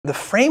The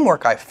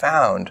framework I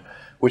found,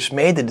 which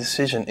made the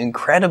decision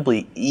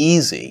incredibly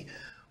easy,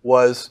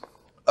 was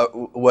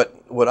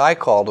what I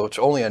called, which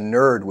only a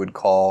nerd would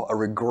call, a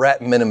regret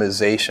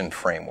minimization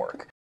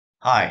framework.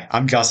 Hi,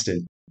 I'm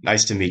Justin.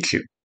 Nice to meet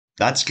you.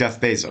 That's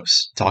Jeff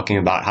Bezos talking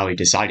about how he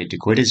decided to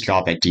quit his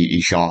job at D.E.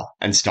 Shaw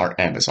and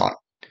start Amazon.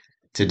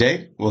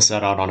 Today, we'll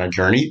set out on a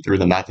journey through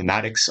the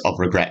mathematics of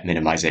regret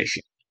minimization.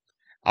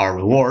 Our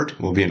reward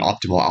will be an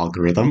optimal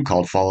algorithm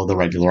called Follow the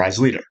Regularized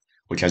Leader,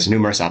 which has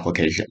numerous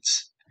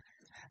applications.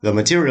 The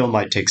material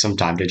might take some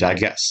time to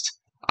digest.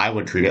 I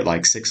would treat it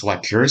like 6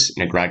 lectures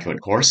in a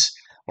graduate course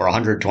or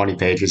 120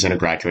 pages in a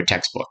graduate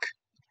textbook.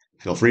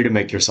 Feel free to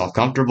make yourself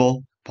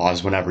comfortable,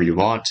 pause whenever you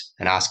want,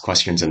 and ask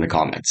questions in the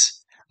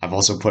comments. I've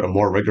also put a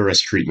more rigorous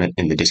treatment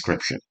in the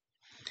description.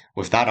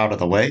 With that out of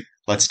the way,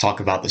 let's talk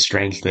about the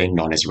strange thing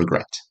known as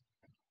regret.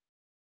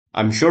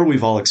 I'm sure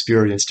we've all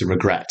experienced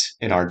regret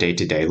in our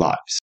day-to-day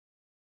lives.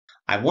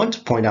 I want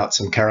to point out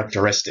some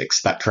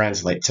characteristics that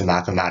translate to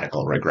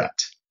mathematical regret.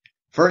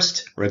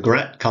 First,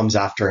 regret comes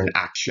after an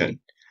action.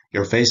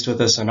 You're faced with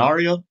a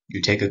scenario,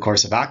 you take a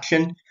course of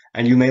action,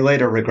 and you may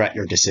later regret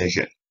your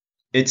decision.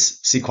 It's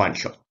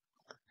sequential.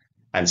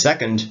 And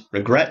second,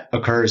 regret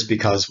occurs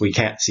because we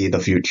can't see the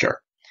future.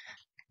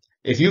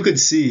 If you could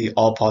see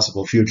all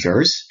possible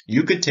futures,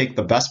 you could take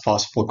the best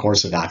possible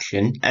course of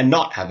action and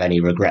not have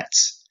any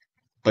regrets.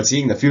 But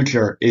seeing the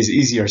future is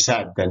easier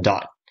said than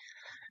done.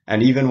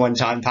 And even when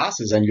time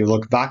passes and you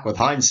look back with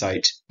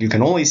hindsight, you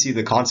can only see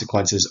the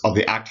consequences of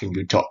the action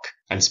you took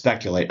and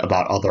speculate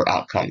about other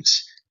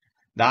outcomes.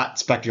 That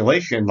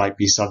speculation might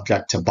be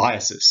subject to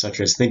biases,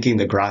 such as thinking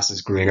the grass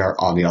is greener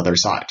on the other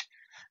side.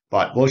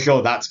 But we'll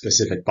show that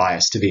specific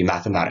bias to be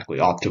mathematically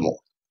optimal.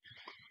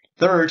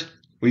 Third,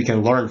 we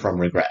can learn from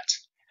regret.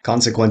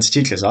 Consequence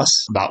teaches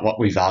us about what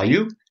we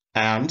value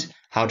and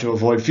how to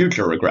avoid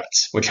future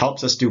regrets, which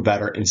helps us do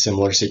better in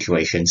similar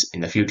situations in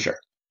the future.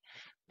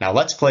 Now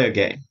let's play a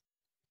game.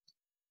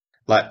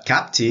 Let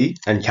cap t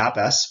and cap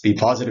s be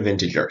positive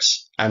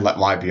integers, and let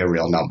y be a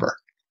real number.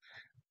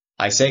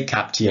 I say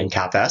cap t and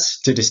cap s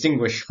to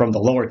distinguish from the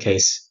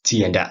lowercase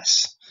t and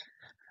s.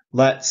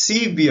 Let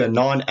C be a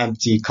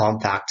non-empty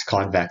compact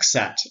convex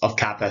set of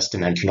cap s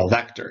dimensional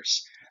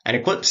vectors, and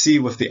equip C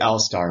with the L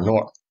star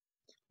norm.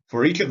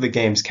 For each of the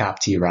game's cap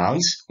t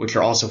rounds, which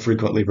are also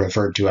frequently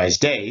referred to as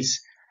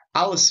days,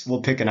 Alice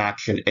will pick an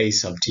action A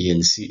sub t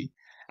in C,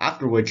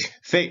 after which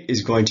Fate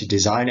is going to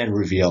design and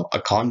reveal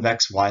a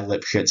convex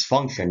Y-Lipschitz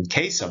function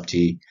K sub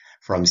t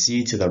from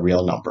C to the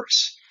real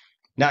numbers.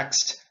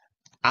 Next,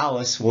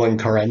 Alice will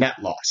incur a net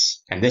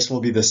loss, and this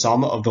will be the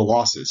sum of the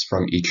losses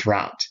from each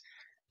round.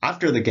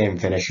 After the game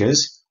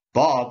finishes,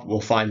 Bob will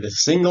find the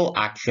single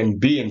action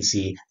B in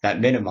C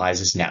that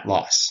minimizes net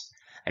loss.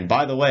 And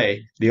by the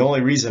way, the only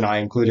reason I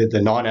included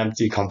the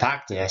non-empty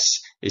compactness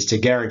is to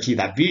guarantee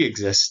that B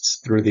exists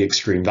through the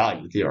extreme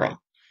value theorem.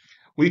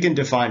 We can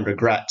define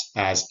regret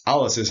as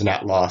Alice's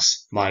net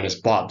loss minus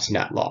Bob's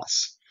net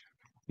loss.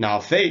 Now,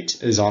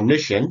 Fate is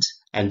omniscient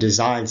and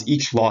designs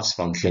each loss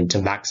function to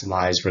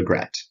maximize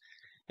regret.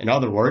 In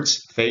other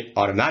words, Fate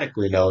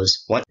automatically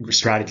knows what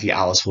strategy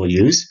Alice will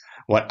use,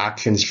 what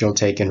actions she'll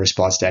take in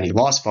response to any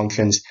loss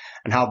functions,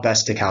 and how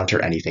best to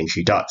counter anything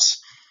she does.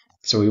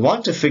 So we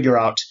want to figure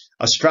out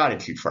a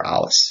strategy for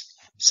Alice,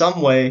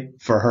 some way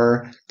for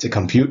her to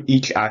compute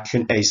each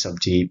action A sub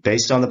t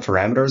based on the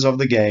parameters of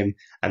the game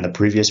and the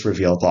previous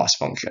revealed loss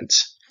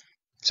functions.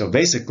 So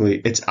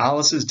basically, it's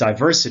Alice's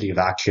diversity of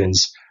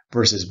actions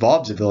versus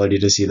Bob's ability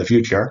to see the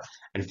future,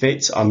 and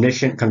Fate's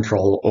omniscient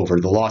control over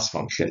the loss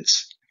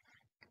functions.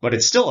 But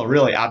it's still a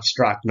really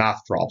abstract math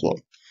problem.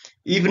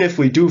 Even if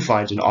we do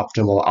find an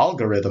optimal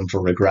algorithm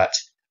for regret,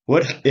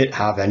 would it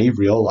have any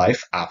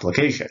real-life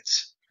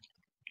applications?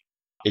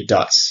 It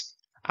does.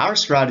 Our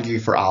strategy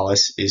for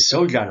Alice is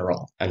so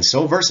general and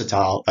so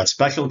versatile that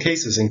special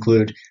cases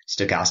include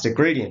stochastic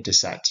gradient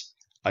descent,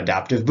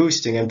 adaptive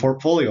boosting and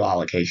portfolio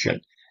allocation,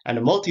 and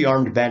a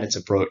multi-armed bandits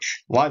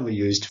approach widely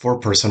used for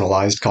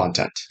personalized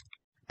content.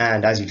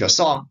 And as you just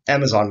saw,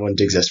 Amazon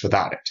wouldn't exist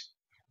without it.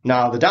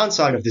 Now, the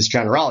downside of this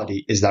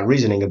generality is that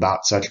reasoning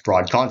about such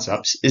broad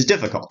concepts is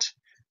difficult.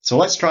 So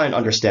let's try and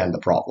understand the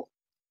problem.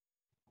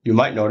 You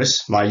might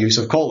notice my use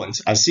of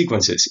colons as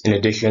sequences in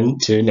addition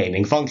to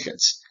naming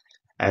functions.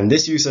 And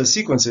this use as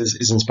sequences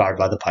is inspired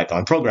by the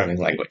Python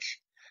programming language.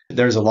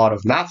 There's a lot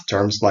of math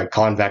terms like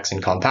convex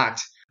and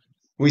compact.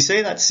 We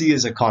say that C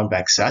is a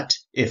convex set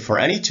if for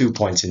any 2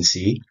 points in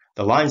C,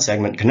 the line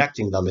segment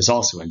connecting them is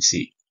also in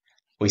C.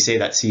 We say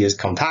that C is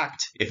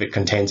compact if it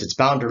contains its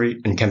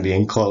boundary and can be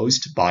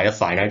enclosed by a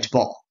finite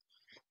ball.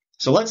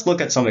 So let's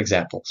look at some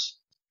examples.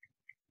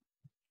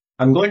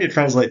 I'm going to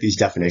translate these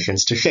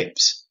definitions to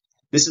shapes.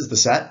 This is the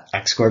set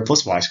x squared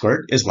plus y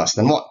squared is less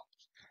than 1.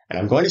 And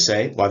I'm going to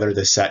say whether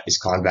this set is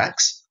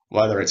convex,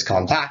 whether it's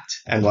compact,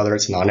 and whether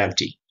it's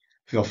non-empty.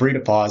 Feel free to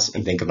pause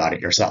and think about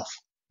it yourself.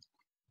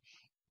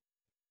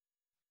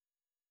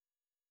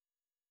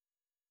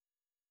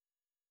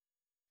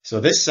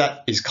 So this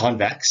set is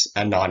convex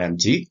and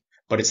non-empty,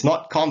 but it's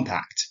not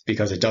compact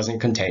because it doesn't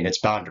contain its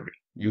boundary.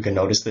 You can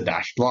notice the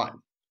dashed line.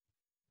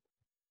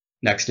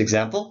 Next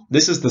example,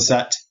 this is the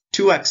set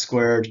 2x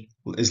squared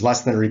is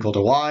less than or equal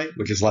to y,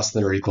 which is less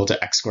than or equal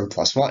to x squared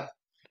plus 1.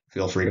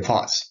 Feel free to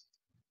pause.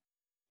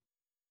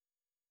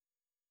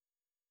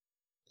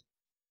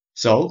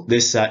 So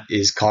this set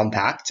is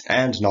compact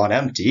and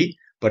non-empty,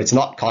 but it's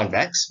not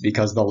convex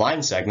because the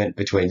line segment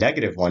between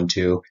negative 1,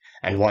 2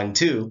 and 1,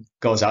 2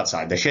 goes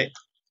outside the shape.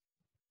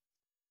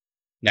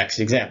 Next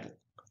example.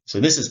 So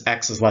this is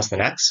x is less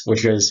than x,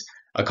 which is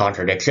a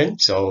contradiction,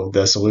 so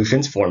the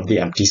solutions form the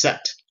empty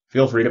set.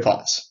 Feel free to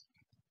pause.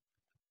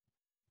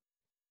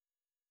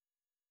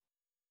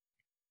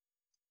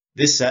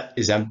 This set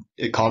is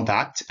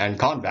compact and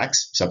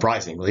convex,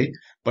 surprisingly,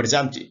 but it's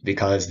empty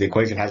because the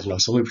equation has no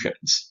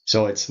solutions,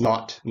 so it's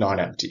not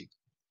non-empty.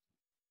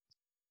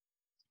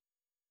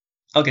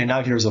 Okay,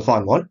 now here's a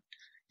fun one.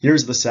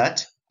 Here's the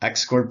set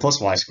x squared plus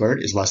y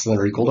squared is less than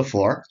or equal to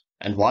 4,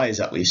 and y is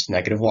at least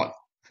negative 1.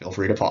 Feel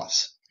free to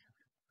pause.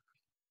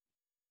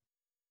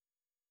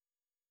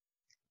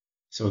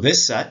 So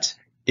this set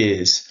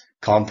is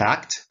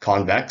compact,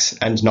 convex,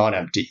 and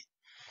non-empty.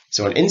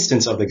 So an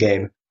instance of the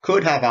game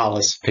could have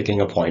Alice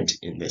picking a point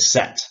in this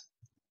set.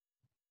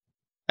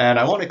 And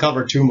I want to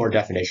cover two more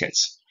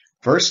definitions.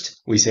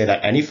 First, we say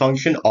that any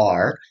function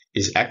r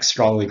is x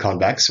strongly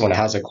convex when it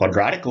has a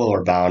quadratic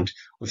lower bound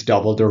with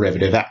double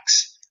derivative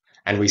x.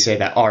 And we say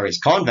that r is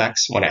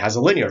convex when it has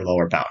a linear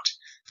lower bound.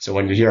 So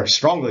when you hear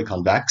strongly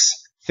convex,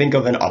 think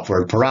of an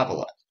upward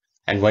parabola.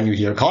 And when you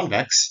hear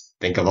convex,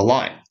 think of a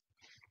line.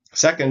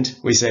 Second,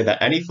 we say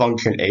that any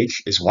function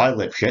h is y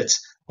Lipschitz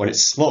when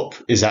its slope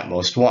is at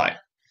most y.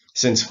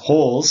 Since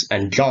holes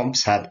and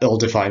jumps have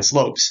ill-defined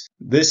slopes,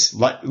 this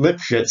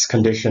Lipschitz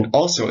condition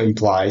also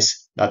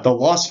implies that the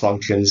loss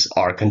functions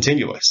are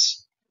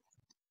continuous.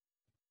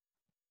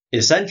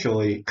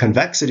 Essentially,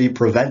 convexity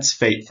prevents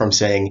fate from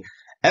saying,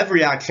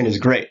 every action is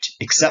great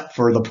except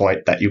for the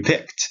point that you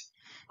picked.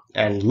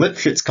 And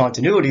Lipschitz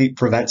continuity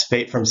prevents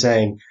fate from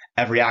saying,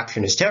 every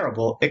action is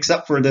terrible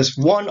except for this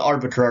one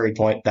arbitrary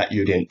point that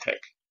you didn't pick.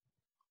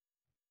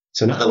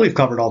 So now that we've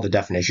covered all the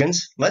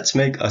definitions, let's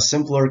make a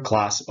simpler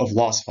class of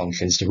loss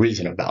functions to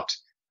reason about.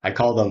 I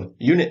call them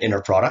unit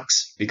inner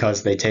products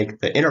because they take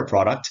the inner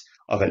product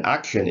of an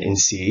action in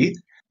C,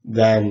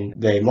 then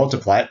they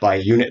multiply it by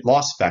a unit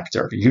loss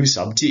vector, U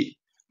sub t.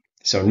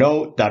 So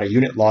note that a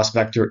unit loss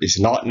vector is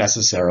not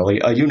necessarily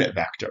a unit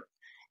vector.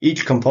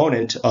 Each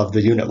component of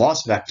the unit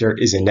loss vector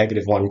is in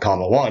negative 1,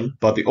 1,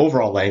 but the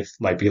overall length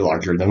might be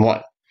larger than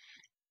 1.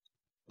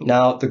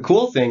 Now, the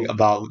cool thing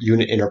about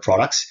unit inner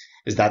products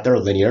is that they're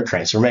linear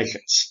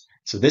transformations.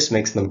 So this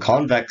makes them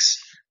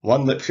convex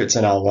 1 Lipschitz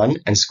in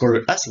L1 and square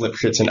root S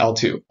Lipschitz in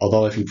L2.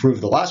 Although if you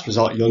prove the last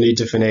result, you'll need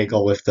to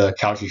finagle with the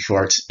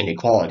Cauchy-Schwarz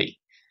inequality.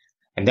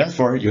 And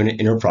therefore, unit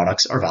inner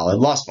products are valid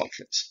loss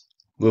functions.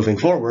 Moving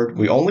forward,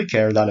 we only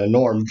care that a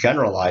norm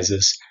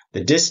generalizes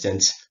the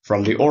distance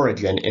from the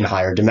origin in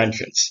higher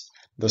dimensions.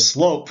 The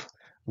slope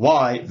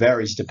y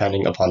varies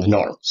depending upon the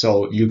norm.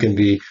 So you can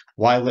be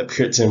y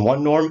Lipschitz in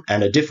one norm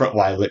and a different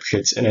y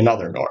Lipschitz in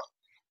another norm.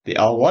 The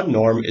L1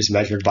 norm is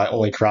measured by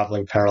only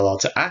traveling parallel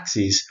to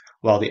axes,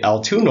 while the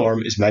L2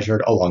 norm is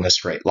measured along a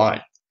straight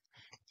line.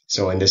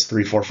 So in this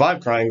 3, 4,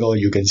 5 triangle,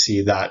 you can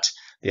see that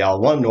the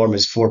L1 norm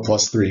is 4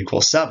 plus 3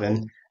 equals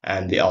 7,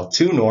 and the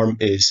L2 norm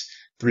is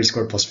 3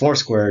 squared plus 4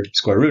 squared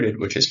square rooted,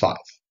 which is 5.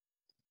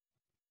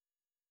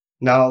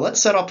 Now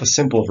let's set up a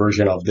simple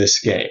version of this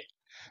game.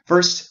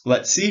 First,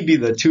 let C be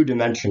the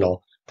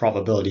two-dimensional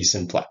probability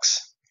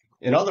simplex.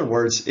 In other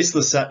words, it's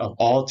the set of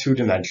all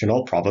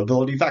two-dimensional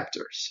probability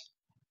vectors.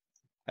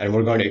 And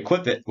we're going to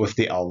equip it with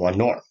the L1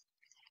 norm.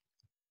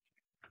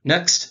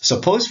 Next,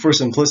 suppose for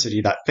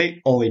simplicity that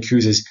fate only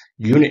chooses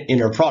unit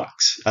inner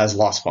products as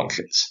loss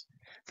functions.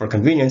 For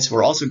convenience,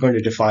 we're also going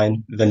to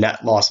define the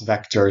net loss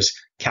vectors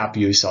cap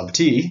u sub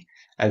t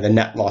and the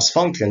net loss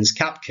functions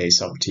cap k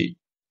sub t.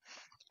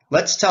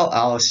 Let's tell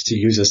Alice to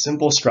use a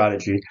simple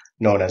strategy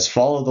known as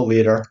follow the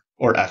leader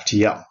or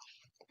FTL.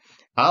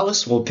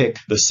 Alice will pick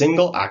the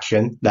single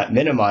action that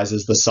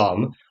minimizes the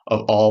sum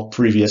of all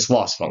previous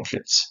loss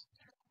functions.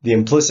 The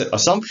implicit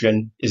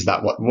assumption is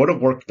that what would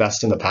have worked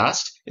best in the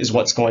past is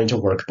what's going to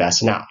work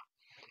best now.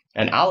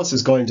 And Alice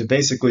is going to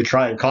basically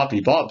try and copy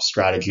Bob's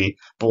strategy,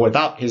 but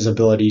without his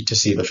ability to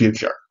see the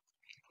future.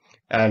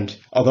 And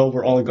although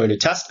we're only going to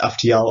test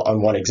FTL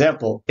on one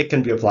example, it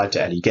can be applied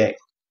to any game.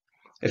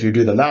 If you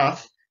do the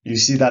math, you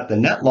see that the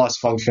net loss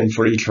function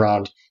for each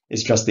round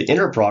is just the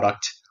inner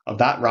product of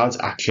that round's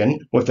action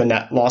with the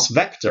net loss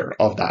vector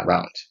of that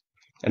round.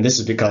 And this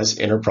is because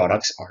inner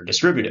products are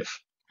distributive.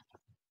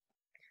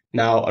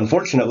 Now,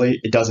 unfortunately,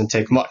 it doesn't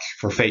take much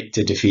for fate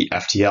to defeat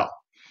FTL.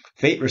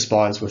 Fate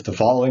responds with the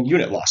following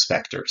unit loss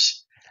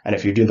vectors. And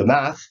if you do the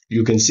math,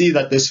 you can see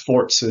that this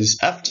forces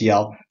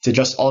FTL to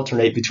just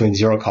alternate between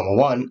 0,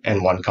 1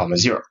 and 1,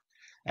 0.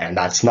 And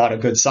that's not a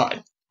good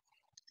sign.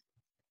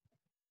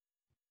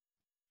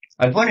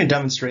 I'm going to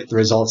demonstrate the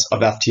results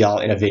of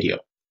FTL in a video.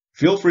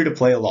 Feel free to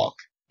play along.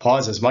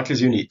 Pause as much as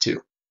you need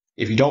to.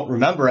 If you don't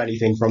remember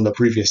anything from the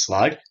previous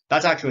slide,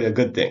 that's actually a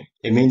good thing.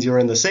 It means you're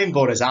in the same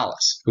boat as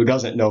Alice, who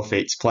doesn't know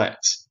fate's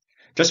plans.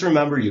 Just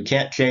remember you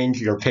can't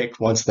change your pick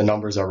once the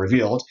numbers are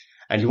revealed,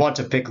 and you want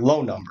to pick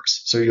low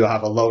numbers so you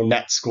have a low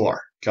net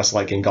score, just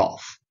like in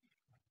golf.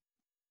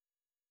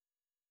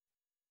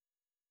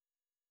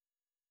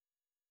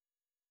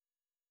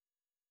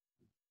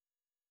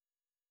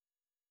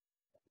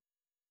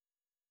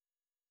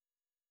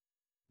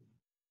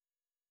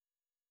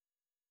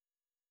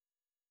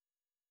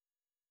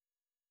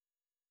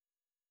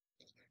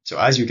 So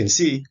as you can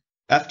see,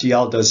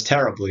 FTL does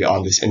terribly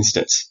on this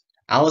instance.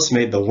 Alice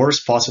made the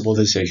worst possible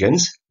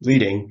decisions,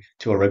 leading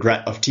to a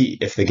regret of t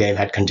if the game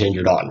had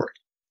continued onward.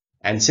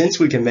 And since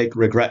we can make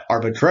regret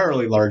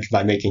arbitrarily large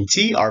by making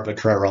t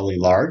arbitrarily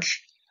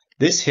large,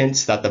 this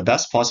hints that the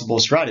best possible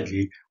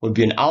strategy would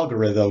be an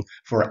algorithm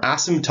for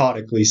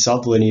asymptotically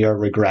sublinear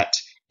regret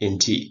in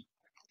t.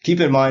 Keep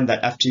in mind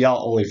that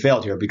FTL only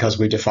failed here because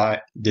we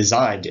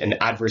designed an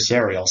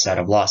adversarial set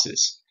of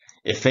losses.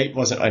 If fate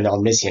wasn't an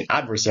omniscient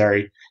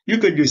adversary, you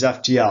could use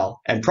FTL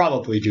and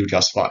probably do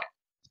just fine.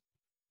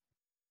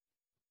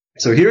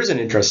 So here's an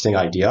interesting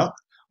idea.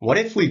 What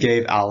if we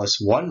gave Alice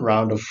one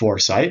round of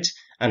foresight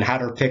and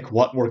had her pick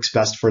what works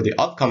best for the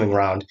upcoming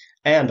round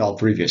and all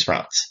previous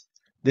rounds?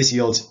 This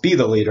yields Be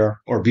The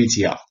Leader, or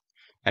BTL.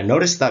 And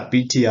notice that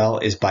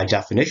BTL is by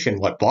definition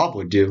what Bob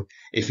would do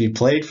if he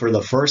played for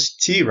the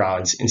first T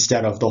rounds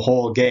instead of the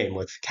whole game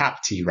with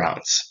cap T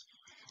rounds.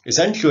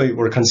 Essentially,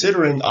 we're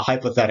considering a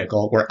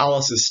hypothetical where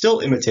Alice is still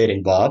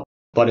imitating Bob,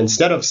 but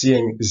instead of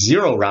seeing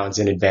 0 rounds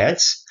in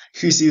advance,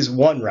 she sees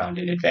 1 round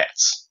in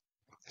advance.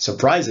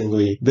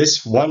 Surprisingly,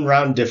 this 1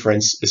 round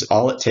difference is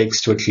all it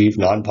takes to achieve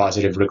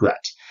non-positive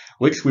regret,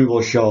 which we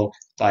will show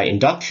by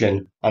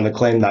induction on the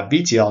claim that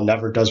BTL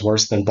never does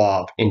worse than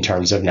Bob in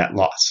terms of net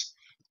loss.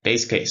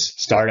 Base case,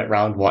 start at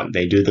round 1,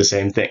 they do the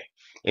same thing.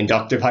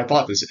 Inductive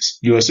hypothesis,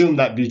 you assume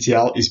that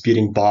BTL is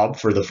beating Bob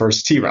for the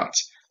first T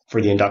rounds.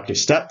 For the inductive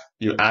step,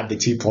 you add the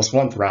t plus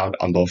 1th round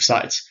on both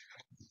sides.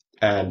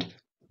 And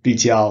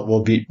BTL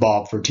will beat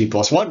Bob for t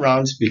plus 1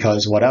 rounds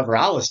because whatever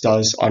Alice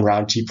does on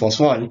round t plus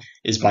 1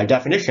 is by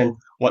definition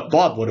what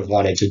Bob would have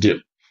wanted to do.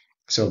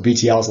 So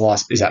BTL's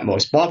loss is at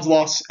most Bob's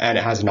loss, and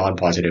it has a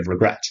non-positive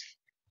regret.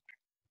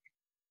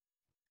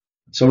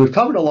 So we've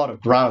covered a lot of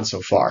ground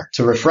so far.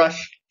 To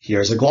refresh,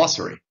 here's a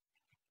glossary.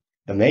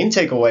 The main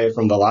takeaway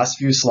from the last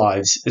few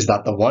slides is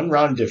that the 1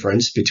 round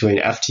difference between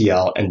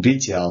FTL and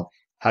BTL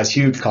has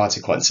huge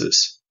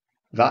consequences.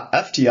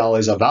 FTL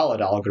is a valid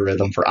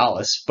algorithm for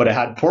Alice, but it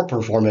had poor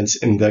performance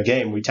in the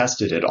game we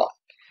tested it on.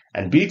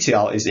 And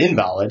BTL is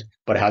invalid,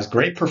 but it has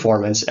great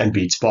performance and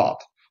beats Bob.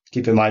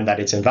 Keep in mind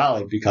that it's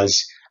invalid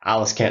because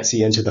Alice can't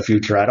see into the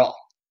future at all.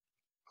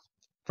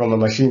 From a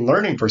machine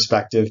learning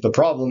perspective, the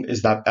problem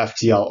is that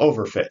FTL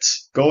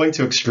overfits, going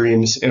to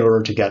extremes in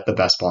order to get the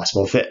best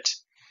possible fit.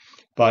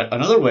 But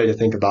another way to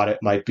think about it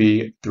might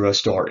be through a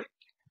story.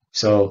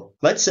 So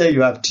let's say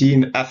you have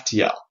team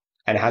FTL,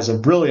 and has a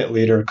brilliant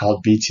leader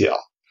called BTL.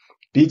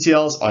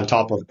 BTL's on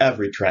top of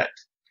every trend.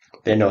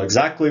 They know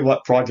exactly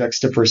what projects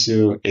to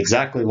pursue,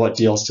 exactly what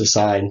deals to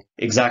sign,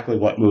 exactly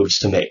what moves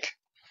to make.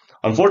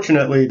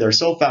 Unfortunately, they're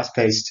so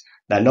fast-paced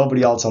that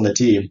nobody else on the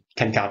team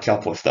can catch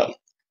up with them.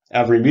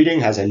 Every meeting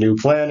has a new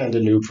plan and a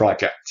new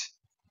project.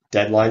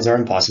 Deadlines are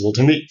impossible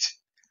to meet.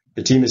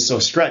 The team is so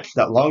stretched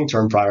that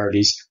long-term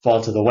priorities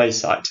fall to the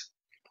wayside.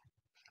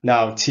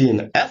 Now,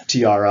 team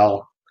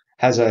FTRL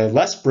has a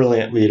less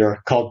brilliant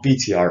leader called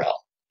BTRL.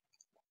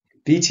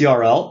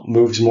 BTRL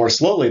moves more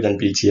slowly than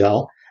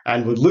BTL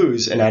and would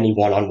lose in any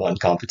one-on-one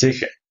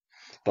competition.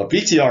 But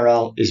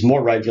BTRL is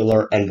more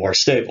regular and more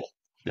stable.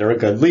 They're a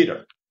good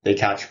leader. They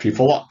catch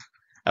people up.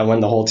 And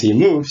when the whole team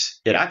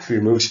moves, it actually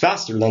moves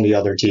faster than the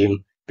other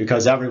team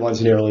because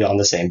everyone's nearly on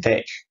the same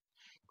page.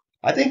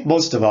 I think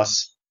most of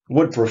us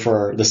would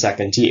prefer the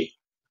second team.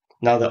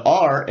 Now, the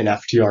R in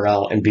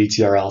FTRL and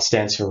BTRL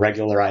stands for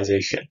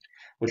regularization,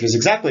 which is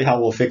exactly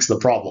how we'll fix the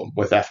problem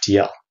with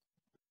FTL.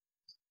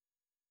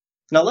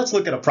 Now let's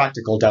look at a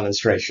practical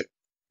demonstration.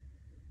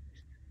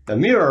 The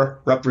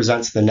mirror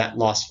represents the net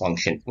loss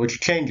function,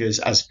 which changes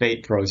as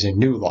fate throws in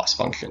new loss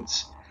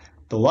functions.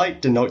 The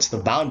light denotes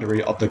the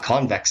boundary of the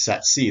convex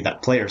set C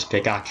that players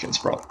pick actions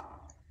from.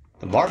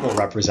 The marble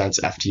represents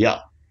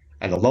FTL,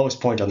 and the lowest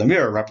point on the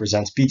mirror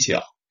represents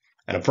BTL.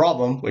 And a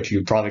problem, which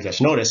you probably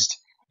just noticed,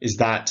 is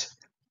that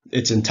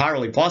it's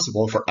entirely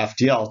possible for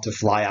FTL to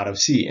fly out of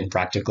C in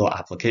practical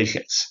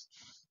applications.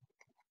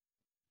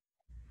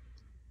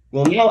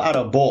 We'll now add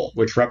a bull,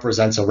 which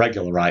represents a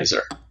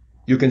regularizer.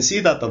 You can see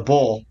that the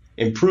bull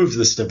improves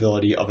the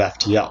stability of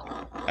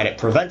FTL, and it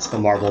prevents the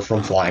marble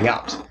from flying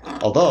out,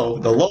 although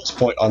the lowest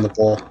point on the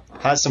bull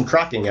has some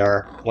tracking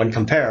error when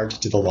compared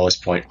to the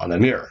lowest point on the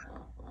mirror.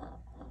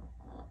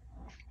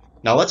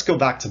 Now let's go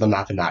back to the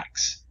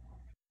mathematics.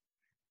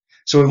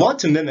 So we want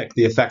to mimic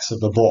the effects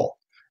of the bull,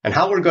 and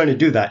how we're going to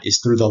do that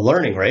is through the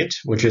learning rate,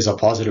 which is a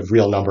positive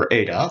real number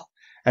eta,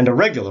 and a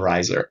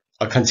regularizer,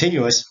 a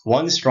continuous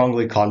one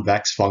strongly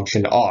convex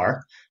function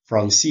r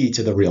from C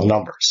to the real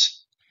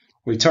numbers.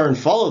 We turn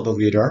follow the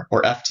leader,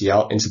 or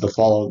FTL, into the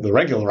follow the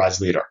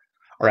regularized leader,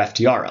 or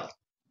FTRL.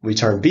 we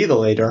turn Be the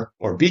Leader,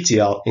 or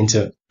BTL,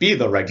 into Be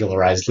the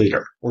Regularized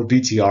Leader, or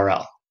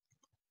BTRL.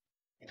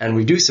 And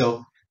we do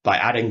so by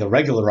adding the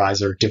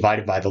regularizer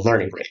divided by the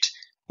learning rate,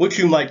 which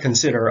you might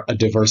consider a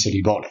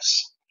diversity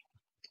bonus.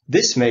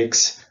 This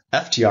makes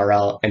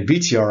FTRL and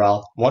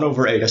BTRL 1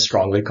 over eta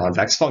strongly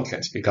convex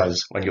functions,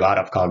 because when you add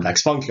up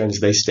convex functions,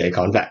 they stay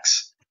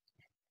convex.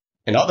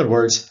 In other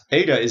words,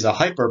 eta is a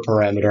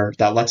hyperparameter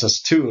that lets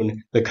us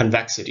tune the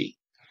convexity.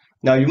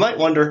 Now you might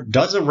wonder,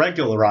 does a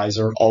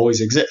regularizer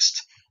always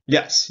exist?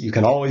 Yes, you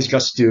can always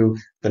just do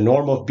the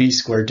norm of b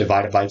squared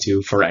divided by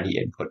 2 for any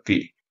input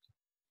b.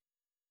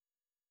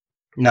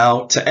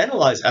 Now, to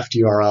analyze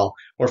FTRL,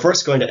 we're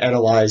first going to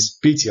analyze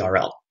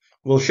BTRL.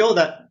 We'll show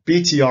that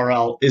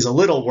BTRL is a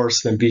little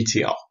worse than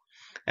BTL,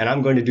 and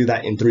I'm going to do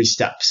that in 3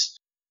 steps.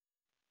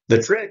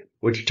 The trick,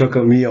 which took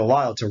me a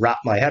while to wrap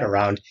my head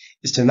around,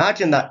 is to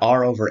imagine that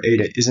r over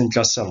eta isn't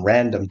just some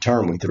random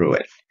term we threw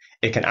in.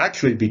 It can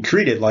actually be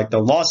treated like the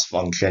loss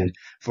function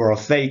for a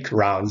fake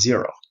round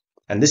 0.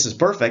 And this is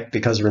perfect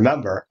because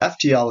remember,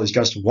 FTL is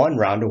just 1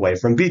 round away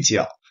from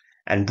BTL,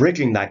 and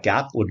bridging that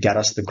gap would get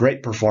us the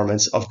great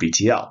performance of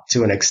BTL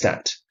to an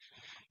extent.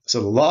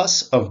 So the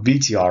loss of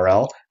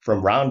BTRL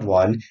from round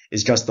 1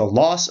 is just the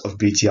loss of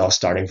BTL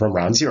starting from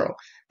round 0,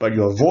 but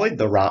you avoid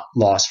the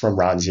loss from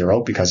round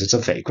 0 because it's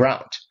a fake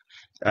round.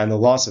 And the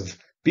loss of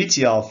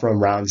BTL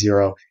from round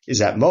 0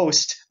 is at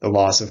most the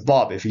loss of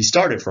Bob if he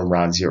started from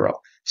round 0,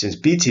 since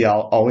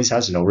BTL always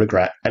has no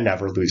regret and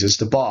never loses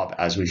to Bob,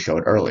 as we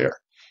showed earlier.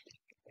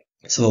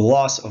 So the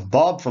loss of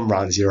Bob from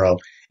round 0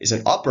 is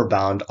an upper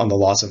bound on the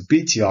loss of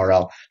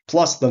BTRL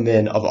plus the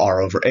min of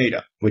r over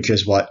eta, which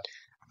is what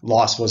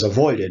loss was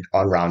avoided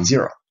on round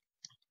 0.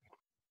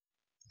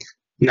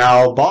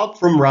 Now, Bob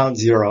from round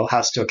 0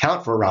 has to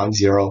account for round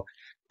 0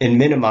 in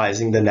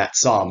minimizing the net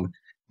sum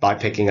by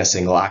picking a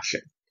single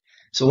action.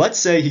 So let's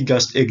say he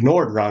just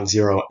ignored round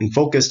 0 and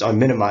focused on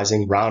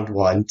minimizing round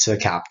 1 to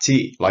cap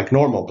t, like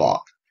normal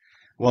Bob.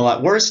 Well,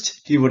 at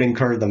worst, he would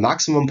incur the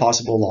maximum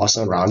possible loss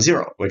on round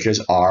 0, which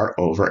is r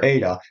over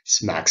eta's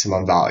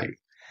maximum value.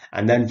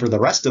 And then for the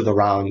rest of the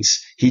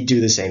rounds, he'd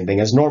do the same thing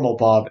as normal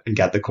Bob and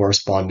get the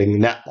corresponding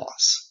net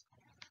loss.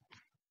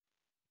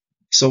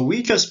 So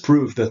we just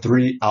proved the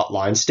 3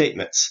 outlined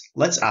statements.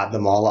 Let's add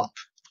them all up.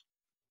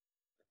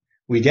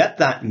 We get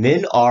that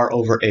min r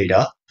over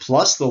eta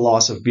plus the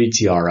loss of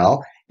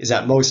BTRL is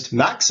at most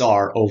max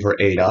r over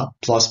eta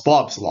plus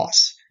Bob's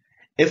loss.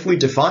 If we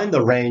define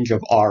the range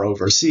of r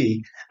over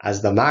c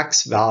as the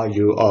max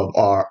value of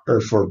r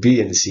for b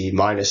and c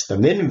minus the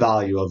min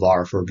value of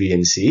r for b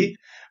and c,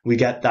 we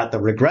get that the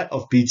regret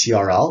of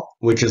BTRL,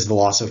 which is the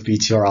loss of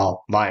BTRL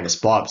minus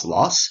Bob's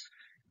loss,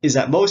 is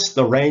at most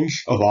the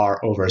range of r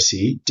over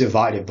c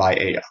divided by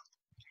eta.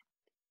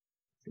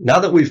 Now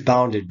that we've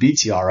bounded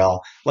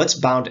BTRL, let's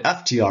bound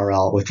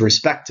FTRL with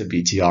respect to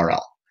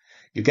BTRL.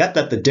 You get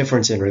that the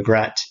difference in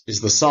regret is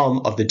the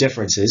sum of the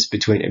differences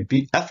between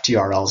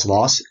FTRL's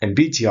loss and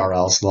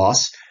BTRL's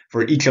loss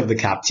for each of the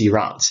cap t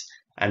rounds,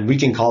 and we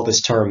can call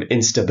this term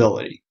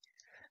instability.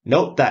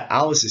 Note that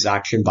Alice's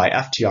action by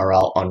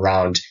FTRL on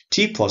round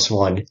t plus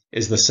 1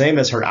 is the same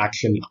as her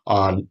action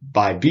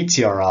by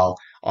BTRL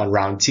on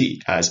round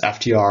t, as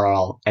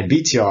FTRL and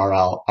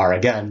BTRL are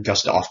again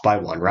just off by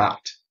 1 round.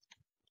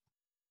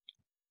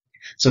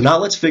 So now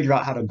let's figure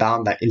out how to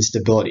bound that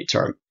instability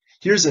term.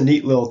 Here's a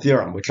neat little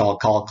theorem which I'll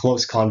call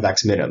close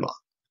convex minima.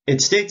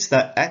 It states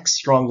that x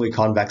strongly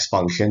convex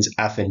functions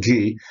f and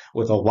g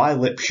with a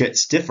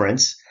y-Lipschitz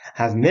difference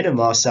have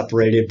minima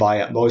separated by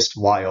at most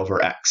y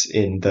over x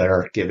in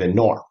their given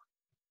norm.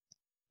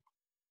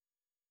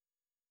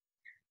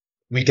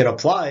 We can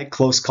apply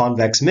close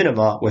convex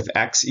minima with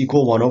x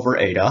equal 1 over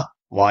eta,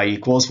 y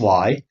equals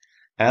y,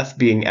 f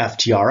being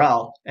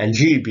FTRL, and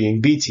g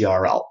being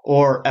BTRL,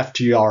 or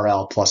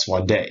FTRL plus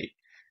 1 day.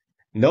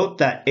 Note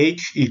that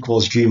h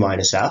equals g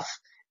minus f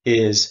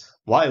is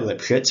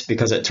y-Lipschitz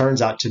because it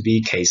turns out to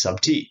be k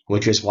sub t,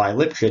 which is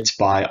y-Lipschitz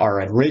by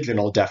our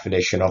original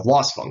definition of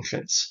loss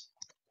functions.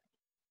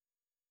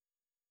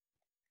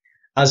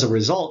 As a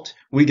result,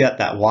 we get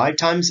that y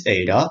times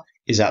eta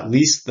is at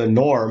least the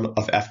norm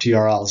of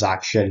FTRL's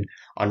action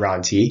on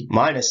round t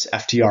minus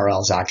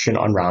FTRL's action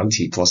on round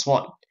t plus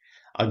 1.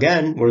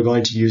 Again, we're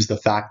going to use the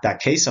fact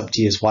that k sub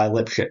t is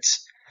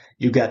y-Lipschitz.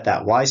 You get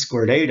that y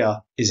squared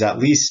eta is at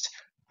least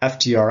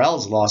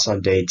FTRL's loss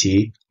on day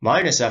t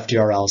minus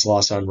FTRL's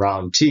loss on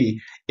round t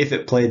if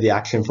it played the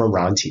action from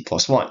round t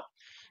plus 1.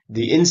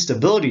 The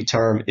instability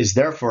term is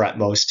therefore at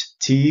most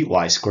t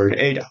y squared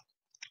eta.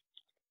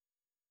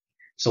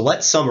 So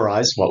let's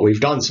summarize what we've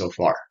done so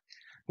far.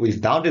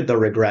 We've bounded the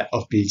regret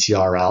of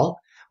BTRL,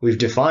 we've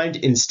defined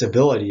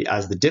instability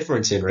as the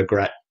difference in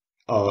regret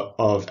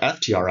of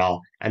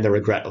FTRL and the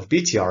regret of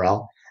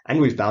BTRL, and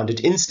we've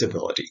bounded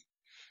instability.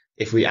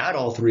 If we add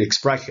all 3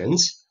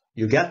 expressions,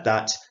 you get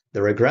that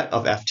the regret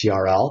of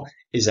FTRL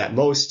is at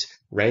most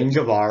range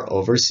of r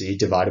over c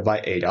divided by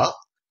eta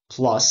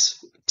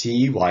plus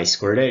t y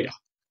squared eta.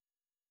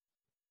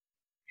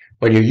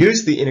 When you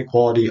use the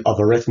inequality of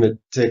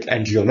arithmetic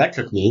and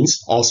geometric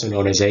means, also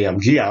known as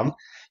AMGM,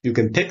 you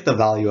can pick the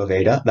value of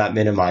eta that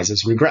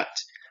minimizes regret.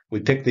 We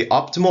pick the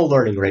optimal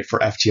learning rate for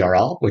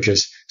FTRL, which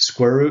is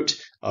square root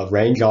of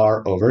range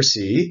R over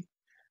C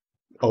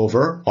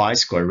over y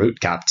square root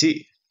cap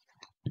T.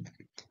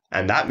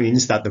 And that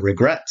means that the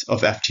regret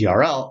of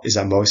FTRL is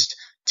at most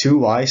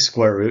 2y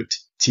square root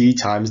T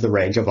times the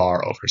range of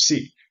R over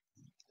C.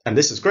 And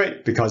this is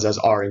great because as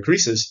R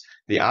increases,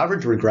 the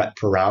average regret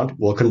per round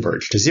will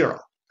converge to 0.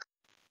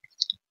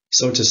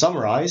 So to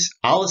summarize,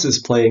 Alice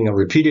is playing a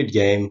repeated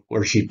game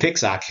where she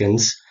picks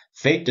actions,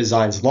 fate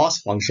designs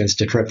loss functions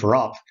to trip her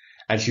up,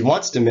 and she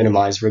wants to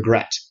minimize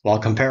regret while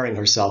comparing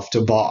herself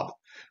to Bob,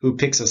 who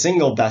picks a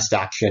single best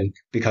action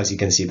because he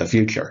can see the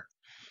future.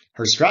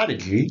 Her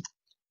strategy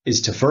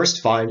is to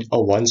first find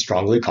a one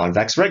strongly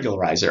convex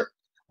regularizer.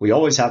 We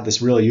always have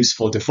this really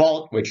useful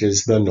default, which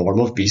is the norm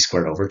of b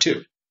squared over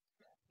 2.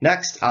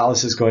 Next,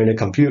 Alice is going to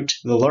compute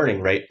the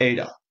learning rate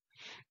eta.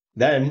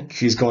 Then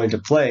she's going to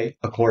play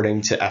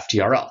according to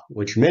FTRL,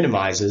 which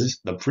minimizes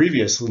the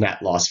previous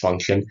net loss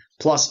function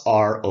plus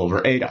R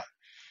over eta.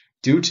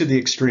 Due to the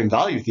extreme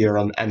value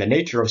theorem and the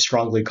nature of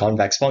strongly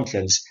convex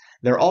functions,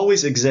 there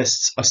always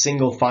exists a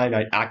single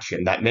finite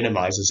action that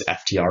minimizes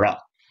FTRL.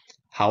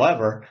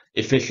 However,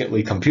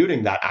 efficiently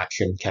computing that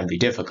action can be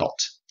difficult.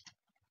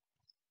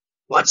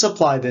 Let's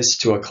apply this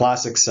to a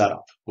classic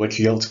setup, which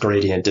yields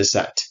gradient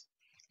descent.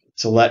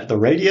 So let the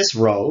radius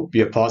rho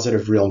be a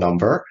positive real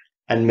number,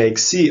 and make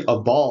C a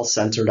ball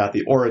centered at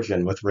the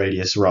origin with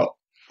radius rho.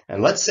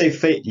 And let's say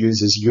fate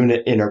uses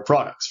unit inner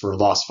products for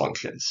loss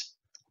functions.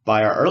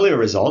 By our earlier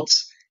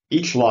results,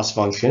 each loss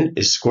function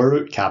is square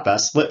root cap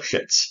S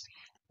Lipschitz.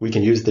 We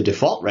can use the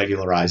default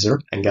regularizer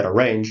and get a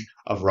range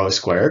of rho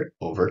squared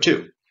over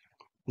 2.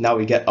 Now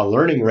we get a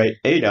learning rate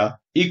eta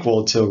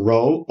equal to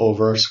rho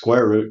over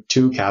square root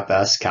 2 cap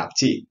S cap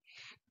T.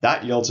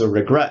 That yields a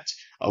regret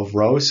of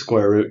rho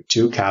square root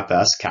 2 cap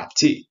S cap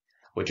T,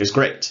 which is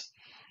great.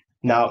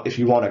 Now, if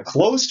you want a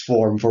closed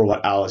form for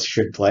what Alice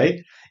should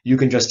play, you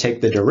can just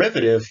take the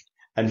derivative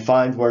and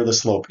find where the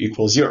slope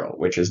equals 0,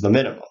 which is the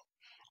minimum.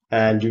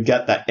 And you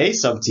get that a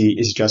sub t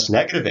is just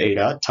negative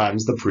eta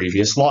times the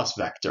previous loss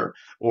vector,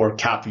 or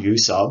cap u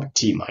sub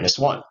t minus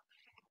 1.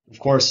 Of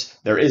course,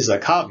 there is a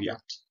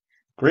caveat.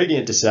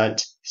 Gradient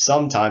descent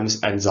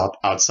sometimes ends up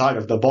outside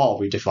of the ball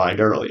we defined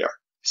earlier.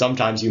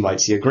 Sometimes you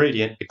might see a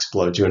gradient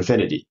explode to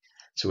infinity.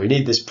 So we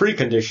need this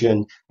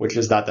precondition, which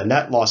is that the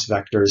net loss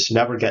vectors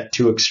never get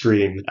too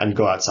extreme and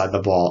go outside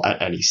the ball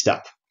at any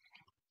step.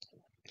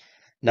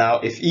 Now,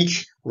 if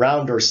each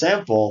round or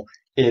sample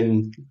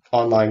in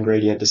online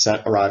gradient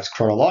descent arrives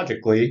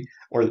chronologically,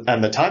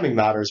 and the timing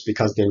matters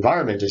because the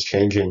environment is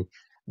changing,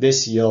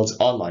 this yields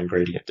online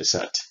gradient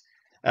descent.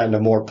 And a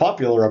more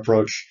popular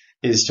approach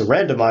is to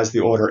randomize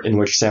the order in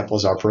which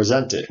samples are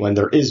presented when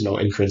there is no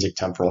intrinsic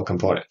temporal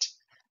component.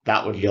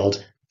 That would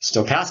yield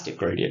stochastic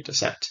gradient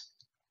descent.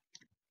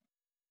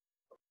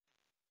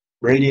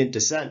 Gradient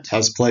descent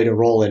has played a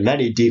role in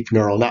many deep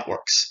neural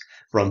networks,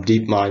 from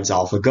DeepMind's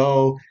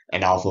AlphaGo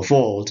and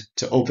AlphaFold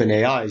to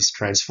OpenAI's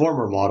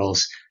transformer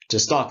models to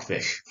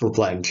Stockfish for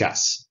playing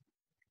chess.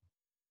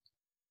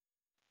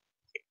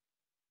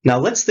 Now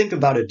let's think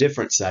about a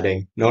different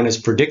setting known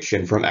as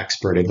prediction from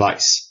expert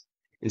advice.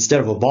 Instead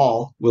of a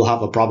ball, we'll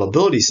have a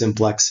probability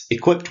simplex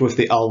equipped with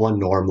the L1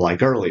 norm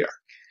like earlier.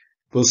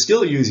 We'll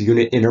still use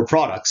unit inner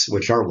products,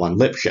 which are 1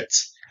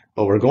 Lipschitz,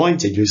 but we're going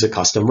to use a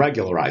custom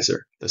regularizer,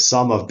 the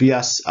sum of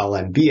BS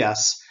ln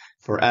BS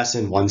for S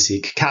in 1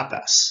 seq cap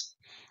S.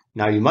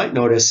 Now you might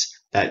notice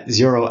that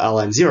 0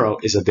 ln 0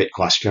 is a bit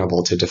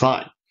questionable to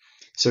define.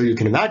 So you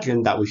can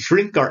imagine that we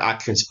shrink our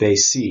action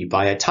space C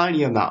by a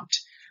tiny amount.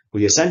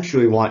 We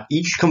essentially want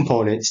each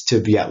component to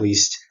be at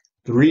least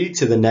 3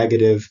 to the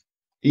negative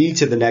e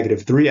to the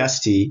negative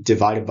 3st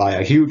divided by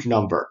a huge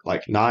number,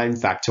 like 9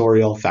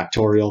 factorial,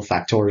 factorial,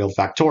 factorial,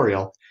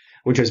 factorial,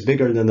 which is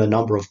bigger than the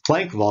number of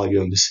Planck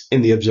volumes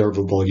in the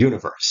observable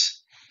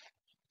universe.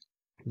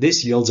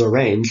 This yields a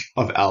range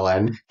of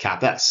ln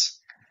cap S.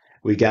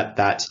 We get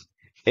that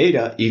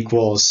eta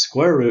equals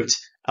square root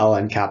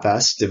ln cap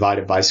S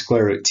divided by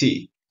square root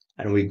t,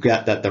 and we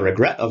get that the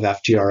regret of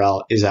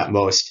FTRL is at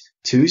most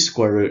 2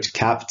 square root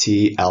cap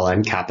t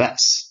ln cap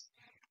S.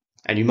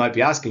 And you might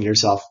be asking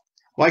yourself,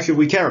 why should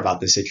we care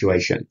about this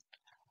situation?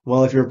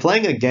 Well, if you're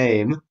playing a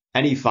game,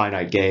 any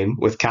finite game,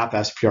 with cap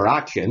S pure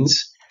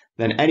actions,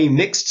 then any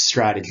mixed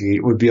strategy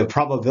would be a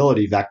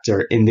probability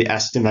vector in the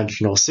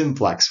S-dimensional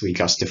simplex we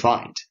just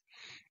defined.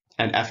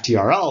 And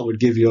FTRL would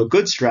give you a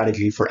good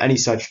strategy for any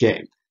such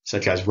game,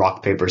 such as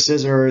rock, paper,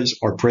 scissors,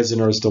 or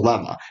prisoner's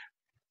dilemma.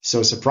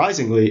 So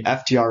surprisingly,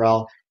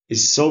 FTRL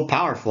is so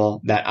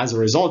powerful that as a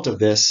result of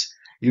this,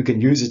 you can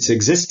use its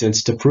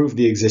existence to prove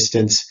the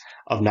existence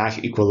of Nash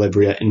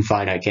equilibria in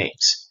finite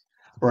games.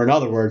 Or in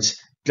other words,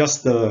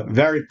 just the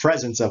very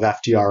presence of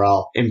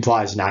FTRL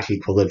implies Nash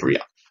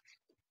equilibria.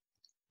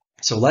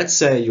 So let's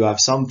say you have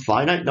some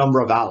finite number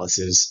of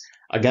Alices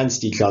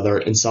against each other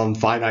in some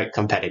finite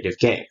competitive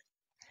game.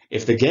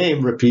 If the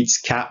game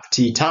repeats cap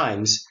t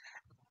times,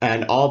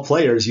 and all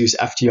players use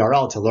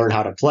FTRL to learn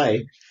how to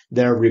play,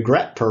 their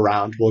regret per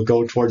round will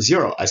go towards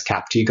 0 as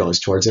cap t goes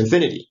towards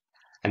infinity.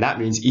 And that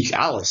means each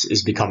Alice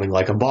is becoming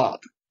like a Bob,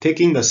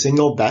 picking the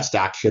single best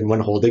action when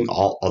holding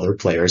all other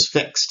players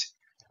fixed.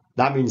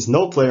 That means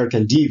no player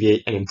can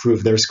deviate and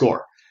improve their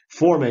score,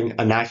 forming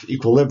a Nash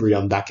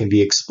equilibrium that can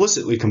be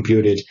explicitly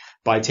computed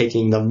by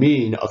taking the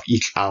mean of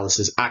each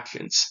Alice's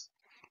actions.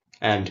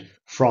 And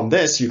from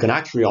this, you can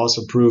actually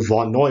also prove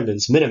von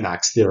Neumann's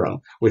minimax theorem,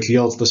 which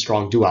yields the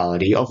strong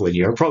duality of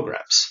linear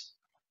programs.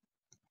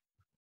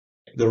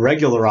 The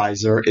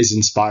regularizer is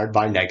inspired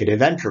by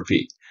negative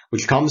entropy,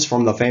 which comes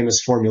from the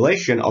famous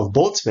formulation of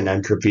Boltzmann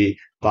entropy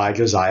by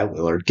Josiah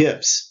Willard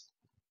Gibbs.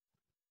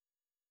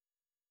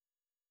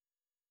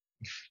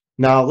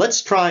 Now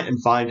let's try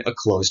and find a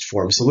closed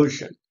form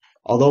solution.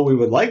 Although we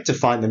would like to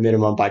find the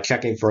minimum by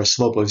checking for a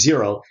slope of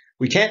 0,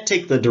 we can't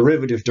take the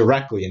derivative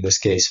directly in this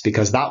case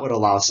because that would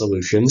allow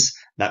solutions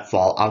that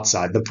fall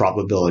outside the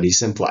probability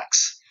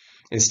simplex.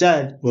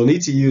 Instead, we'll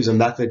need to use a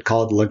method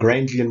called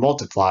Lagrangian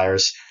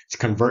multipliers to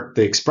convert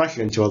the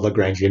expression to a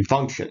Lagrangian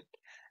function.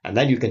 And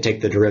then you can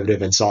take the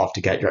derivative and solve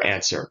to get your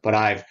answer, but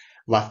I've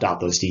left out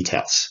those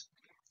details.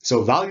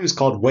 So values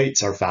called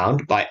weights are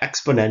found by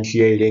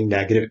exponentiating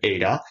negative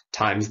eta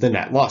times the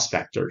net loss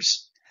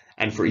vectors.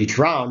 And for each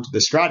round,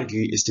 the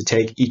strategy is to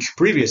take each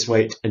previous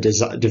weight and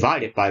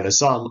divide it by the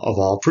sum of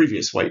all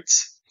previous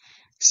weights.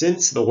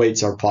 Since the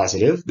weights are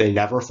positive, they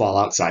never fall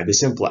outside the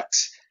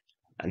simplex.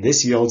 And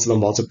this yields the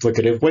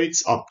multiplicative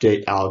weights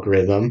update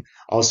algorithm,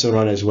 also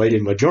known as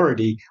weighted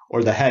majority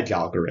or the hedge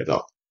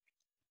algorithm.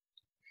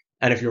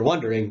 And if you're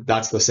wondering,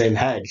 that's the same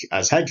hedge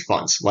as hedge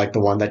funds, like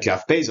the one that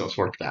Jeff Bezos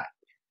worked at.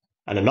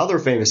 And another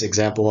famous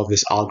example of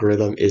this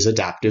algorithm is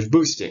adaptive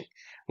boosting,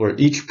 where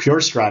each pure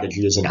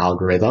strategy is an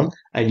algorithm,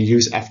 and you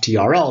use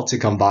FTRL to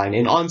combine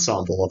an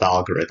ensemble of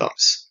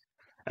algorithms.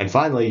 And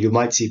finally, you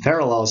might see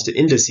parallels to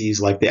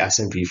indices like the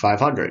S&P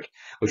 500,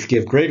 which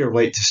give greater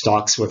weight to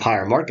stocks with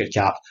higher market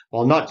cap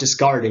while not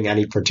discarding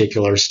any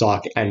particular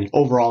stock and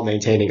overall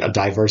maintaining a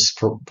diverse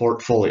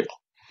portfolio.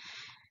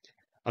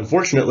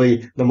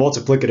 Unfortunately, the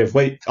multiplicative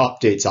weight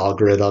updates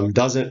algorithm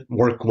doesn't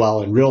work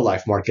well in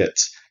real-life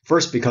markets,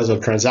 first because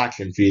of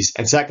transaction fees,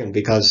 and second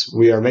because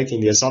we are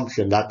making the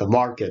assumption that the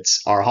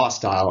markets are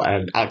hostile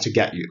and out to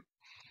get you.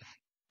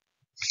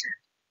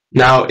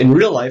 Now, in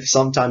real life,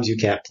 sometimes you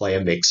can't play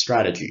a mixed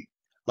strategy.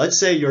 Let's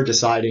say you're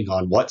deciding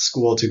on what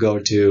school to go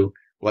to,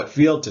 what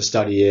field to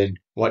study in,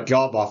 what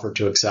job offer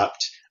to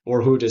accept,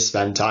 or who to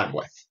spend time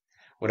with.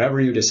 Whatever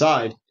you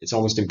decide, it's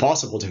almost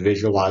impossible to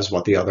visualize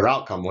what the other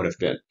outcome would have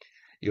been.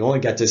 You only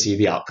get to see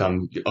the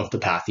outcome of the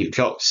path you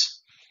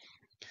chose.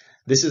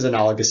 This is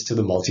analogous to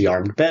the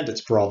multi-armed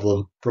bandits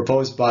problem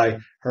proposed by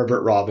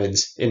Herbert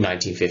Robbins in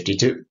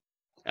 1952,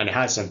 and it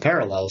has some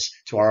parallels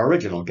to our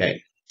original game.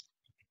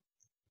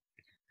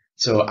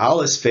 So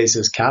Alice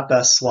faces cap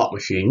S slot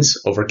machines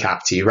over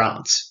cap T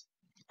rounds.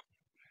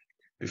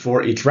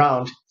 Before each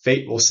round,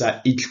 fate will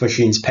set each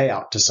machine's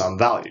payout to some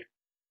value.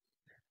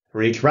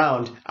 For each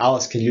round,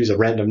 Alice can use a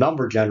random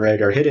number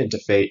generator hidden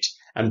to fate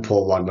and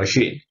pull one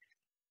machine.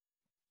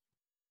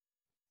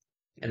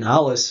 And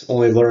Alice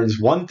only learns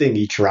one thing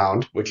each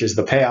round, which is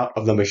the payout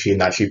of the machine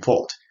that she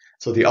pulled.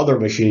 So the other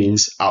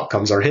machine's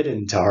outcomes are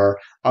hidden to her,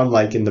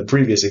 unlike in the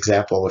previous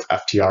example with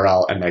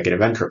FTRL and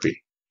negative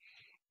entropy.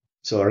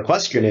 So our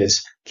question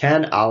is,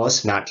 can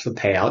Alice match the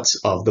payouts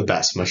of the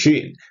best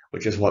machine,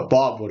 which is what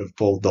Bob would have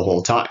pulled the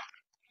whole time?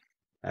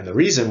 And the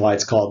reason why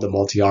it's called the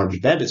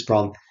multi-armed bandits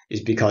problem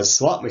is because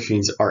slot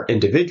machines are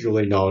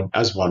individually known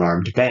as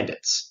one-armed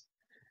bandits.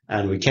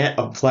 And we can't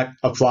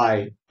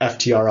apply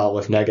FTRL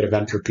with negative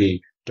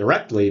entropy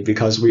directly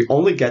because we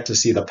only get to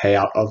see the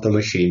payout of the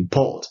machine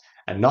pulled,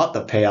 and not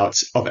the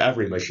payouts of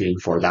every machine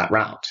for that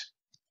round.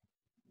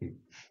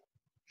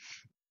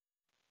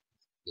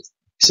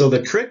 So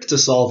the trick to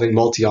solving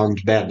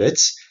multi-armed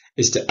bandits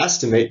is to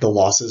estimate the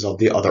losses of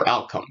the other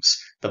outcomes,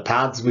 the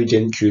paths we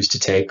didn't choose to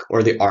take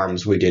or the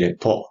arms we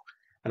didn't pull.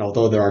 And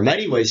although there are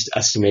many ways to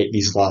estimate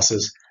these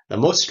losses, the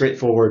most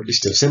straightforward is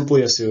to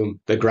simply assume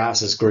the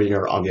grass is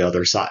greener on the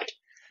other side.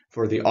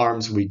 For the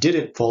arms we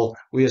didn't pull,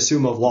 we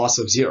assume a loss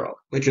of 0,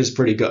 which is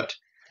pretty good.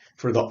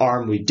 For the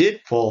arm we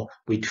did pull,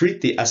 we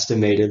treat the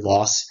estimated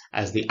loss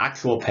as the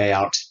actual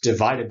payout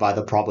divided by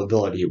the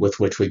probability with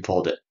which we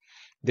pulled it.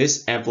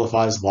 This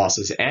amplifies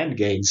losses and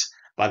gains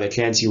by the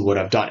chance you would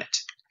have done it.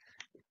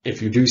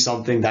 If you do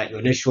something that you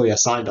initially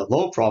assigned a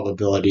low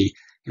probability,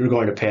 you're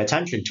going to pay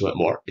attention to it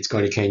more. It's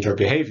going to change your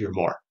behavior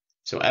more.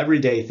 So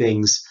everyday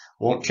things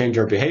won't change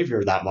your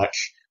behavior that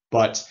much,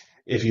 but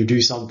if you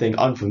do something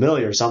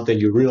unfamiliar, something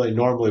you really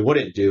normally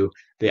wouldn't do,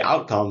 the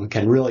outcome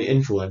can really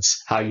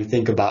influence how you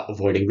think about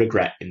avoiding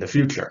regret in the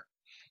future.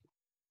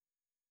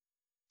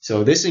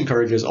 So this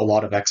encourages a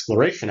lot of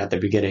exploration at the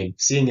beginning,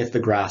 seeing if the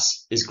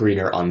grass is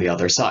greener on the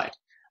other side.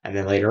 And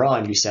then later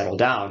on, you settle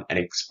down and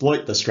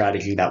exploit the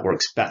strategy that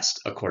works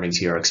best according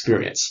to your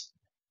experience.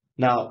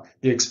 Now,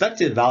 the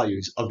expected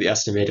values of the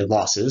estimated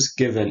losses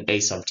given A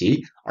sub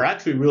t are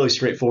actually really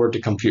straightforward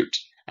to compute,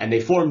 and they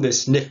form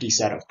this nifty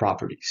set of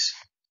properties.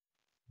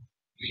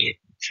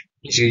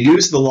 If you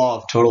use the law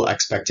of total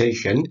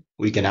expectation,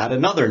 we can add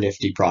another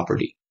nifty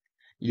property.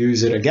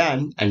 Use it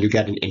again, and you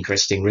get an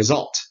interesting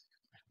result.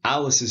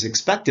 Alice's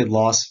expected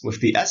loss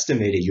with the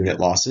estimated unit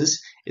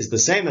losses is the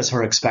same as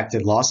her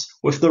expected loss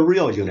with the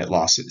real unit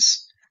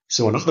losses.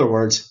 So in other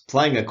words,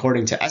 playing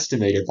according to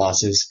estimated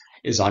losses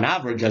is on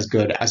average as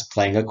good as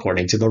playing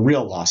according to the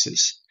real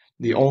losses.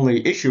 The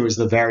only issue is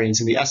the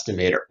variance in the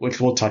estimator,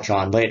 which we'll touch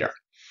on later.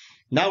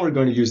 Now we're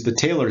going to use the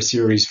Taylor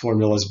series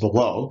formulas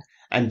below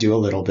and do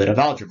a little bit of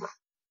algebra.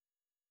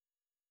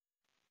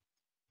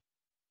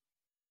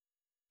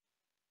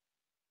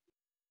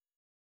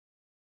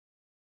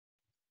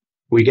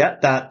 We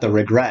get that the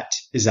regret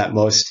is at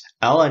most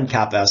ln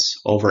cap s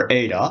over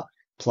eta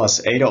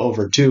plus eta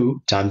over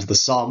 2 times the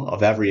sum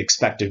of every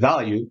expected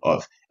value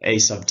of a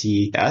sub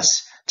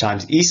ts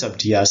times e sub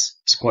ts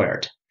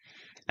squared.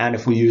 And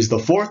if we use the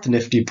fourth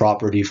nifty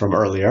property from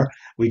earlier,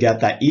 we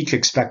get that each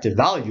expected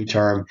value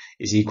term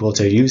is equal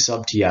to u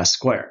sub ts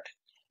squared.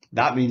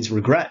 That means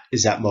regret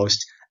is at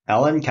most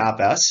ln cap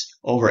s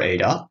over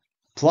eta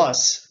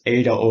plus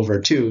eta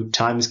over 2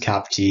 times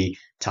cap t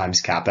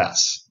times cap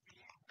s.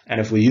 And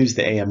if we use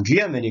the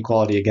AMGM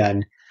inequality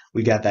again,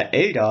 we get that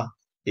eta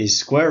is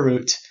square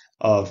root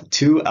of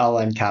 2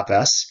 ln cap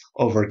s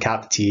over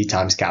cap t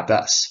times cap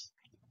s.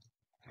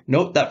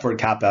 Note that for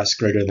cap s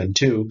greater than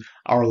 2,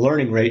 our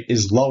learning rate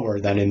is lower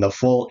than in the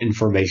full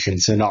information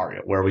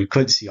scenario, where we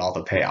could see all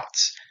the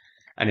payouts.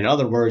 And in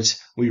other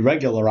words, we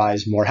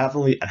regularize more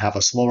heavily and have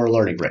a slower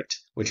learning rate,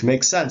 which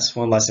makes sense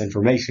when less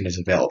information is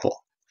available.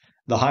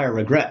 The higher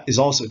regret is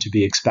also to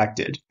be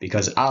expected,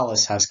 because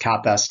Alice has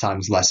cap s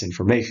times less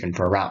information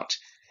per round.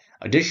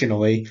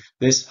 Additionally,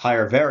 this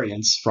higher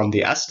variance from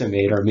the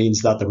estimator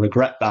means that the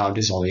regret bound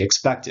is only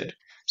expected.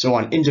 So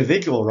on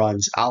individual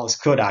runs, Alice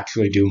could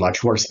actually do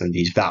much worse than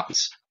these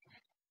bounds.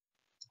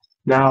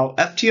 Now,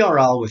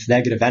 FTRL with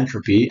negative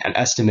entropy and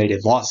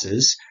estimated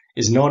losses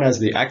is known as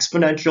the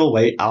exponential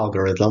weight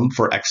algorithm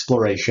for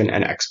exploration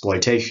and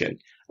exploitation,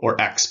 or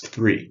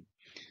EXP3.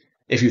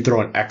 If you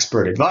throw in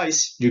expert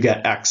advice, you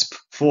get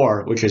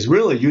EXP4, which is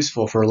really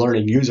useful for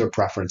learning user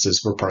preferences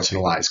for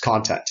personalized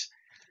content.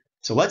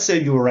 So let's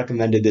say you were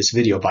recommended this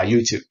video by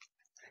YouTube.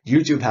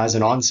 YouTube has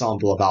an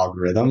ensemble of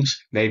algorithms,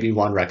 maybe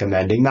one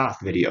recommending math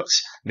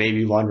videos,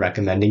 maybe one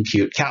recommending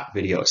cute cat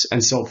videos,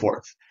 and so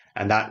forth.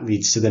 And that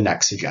leads to the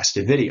next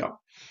suggested video.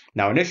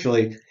 Now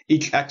initially,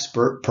 each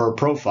expert per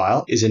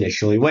profile is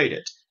initially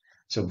weighted.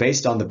 So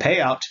based on the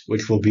payout,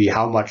 which will be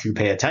how much you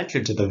pay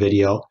attention to the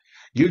video,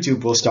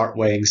 YouTube will start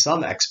weighing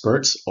some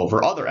experts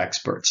over other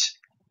experts.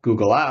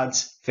 Google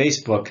Ads,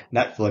 Facebook,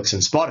 Netflix,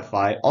 and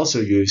Spotify also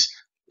use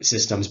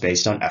systems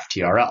based on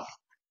FTRL.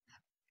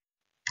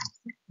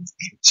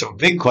 So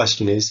big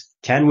question is,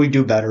 can we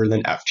do better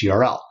than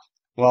FTRL?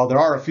 Well, there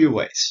are a few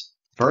ways.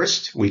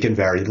 First, we can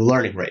vary the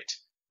learning rate.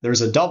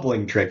 There's a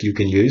doubling trick you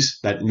can use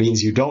that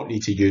means you don't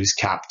need to use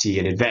cap t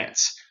in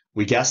advance.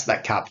 We guess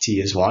that cap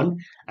t is 1,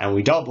 and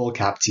we double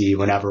cap t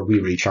whenever we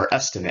reach our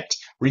estimate,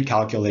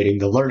 recalculating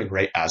the learning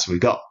rate as we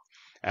go.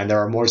 And there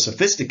are more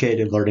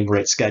sophisticated learning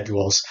rate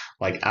schedules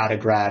like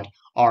AdaGrad,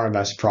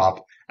 RMS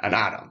Prop, and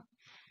Atom.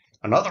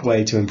 Another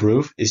way to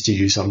improve is to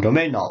use some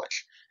domain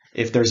knowledge.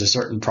 If there's a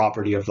certain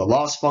property of the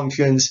loss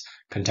functions,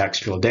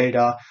 contextual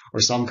data,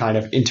 or some kind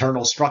of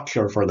internal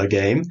structure for the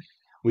game,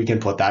 we can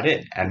put that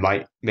in, and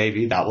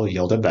maybe that will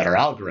yield a better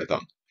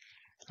algorithm.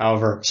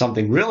 However,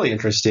 something really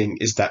interesting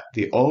is that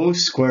the O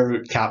square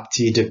root cap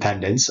t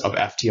dependence of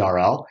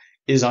FTRL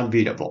is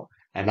unbeatable,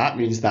 and that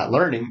means that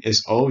learning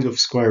is O of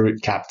square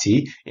root cap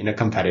t in a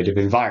competitive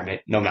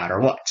environment, no matter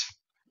what.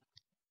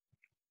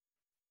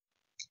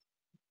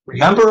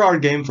 Remember our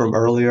game from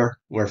earlier,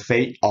 where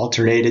fate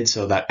alternated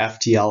so that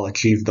FTL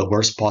achieved the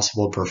worst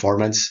possible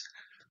performance?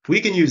 We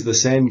can use the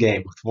same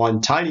game with one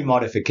tiny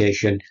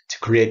modification to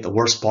create the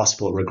worst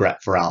possible regret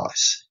for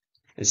Alice.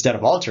 Instead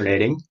of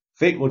alternating,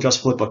 fate will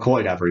just flip a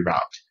coin every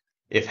round.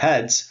 If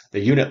heads, the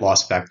unit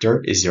loss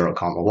vector is 0,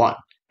 1,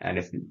 and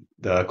if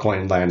the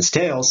coin lands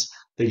tails,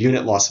 the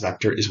unit loss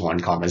vector is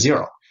 1,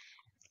 0.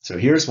 So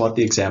here's what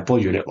the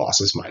example unit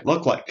losses might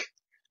look like.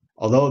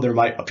 Although there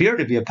might appear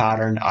to be a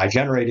pattern, I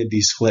generated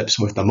these flips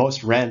with the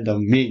most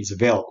random means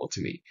available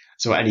to me,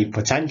 so any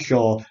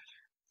potential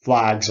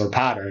flags or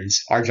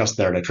patterns are just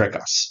there to trick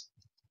us.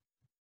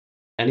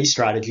 Any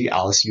strategy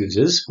Alice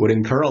uses would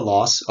incur a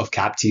loss of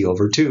cap t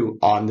over 2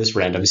 on this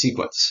random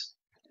sequence.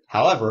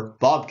 However,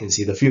 Bob can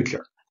see the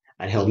future,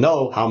 and he'll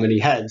know how many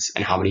heads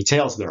and how many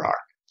tails there are,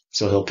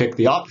 so he'll pick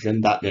the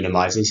option that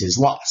minimizes his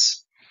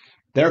loss.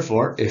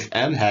 Therefore, if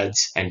m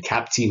heads and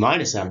cap t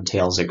minus m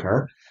tails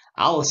occur,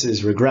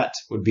 Alice's regret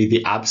would be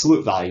the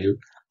absolute value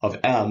of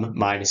m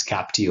minus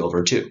cap t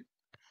over 2.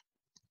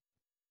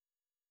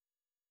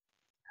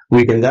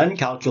 We can then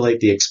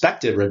calculate the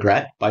expected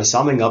regret by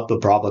summing up the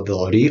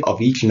probability of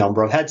each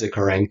number of heads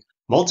occurring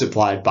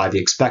multiplied by the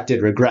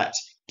expected regret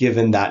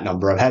given that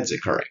number of heads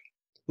occurring.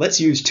 Let's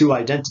use two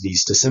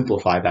identities to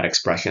simplify that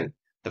expression.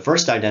 The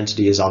first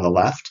identity is on the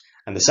left,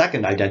 and the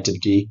second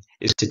identity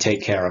is to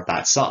take care of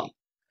that sum.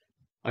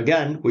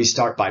 Again, we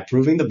start by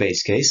proving the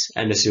base case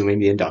and assuming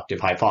the inductive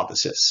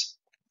hypothesis.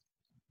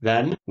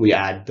 Then we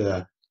add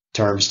the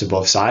terms to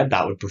both sides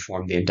that would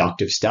perform the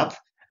inductive step,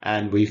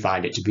 and we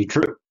find it to be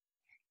true.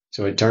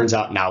 So it turns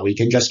out now we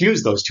can just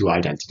use those two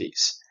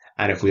identities.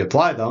 And if we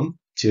apply them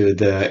to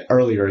the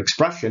earlier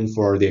expression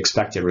for the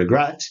expected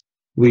regret,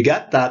 we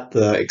get that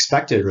the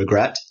expected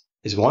regret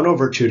is 1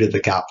 over 2 to the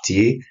cap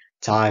t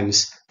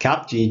times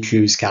cap t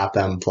choose cap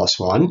m plus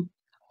 1,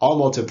 all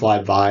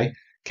multiplied by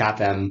cap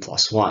m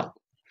plus 1.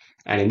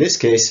 And in this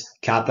case,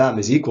 cap m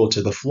is equal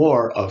to the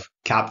floor of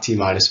cap t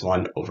minus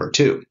 1 over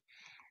 2.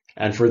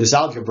 And for this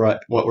algebra,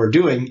 what we're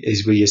doing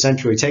is we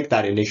essentially take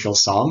that initial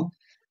sum,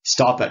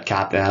 stop at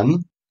cap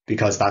m,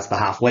 because that's the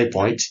halfway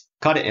point,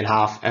 cut it in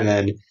half, and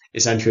then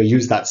essentially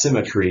use that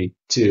symmetry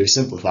to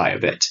simplify a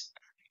bit.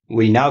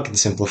 We now can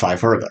simplify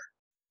further.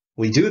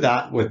 We do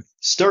that with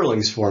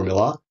Stirling's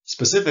formula,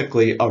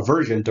 specifically a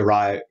version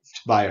derived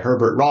by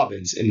Herbert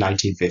Robbins in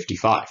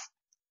 1955.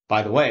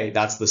 By the way,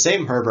 that's the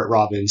same Herbert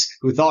Robbins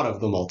who thought of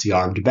the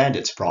multi-armed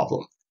bandits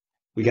problem.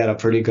 We get a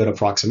pretty good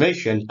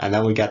approximation, and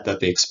then we get that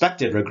the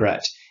expected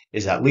regret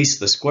is at least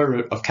the square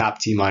root of cap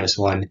t minus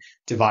 1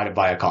 divided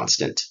by a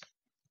constant.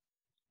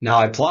 Now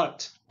I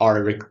plot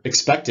our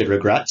expected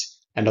regret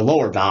and a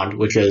lower bound,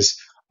 which is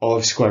O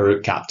of square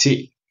root cap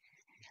t.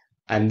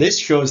 And this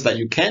shows that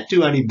you can't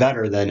do any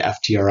better than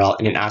FTRL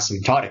in an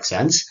asymptotic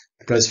sense,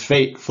 because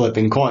fate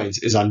flipping coins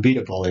is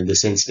unbeatable in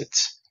this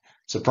instance.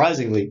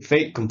 Surprisingly,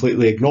 fate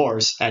completely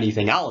ignores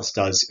anything Alice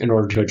does in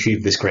order to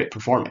achieve this great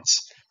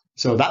performance.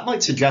 So that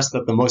might suggest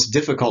that the most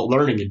difficult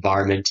learning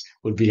environment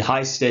would be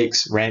high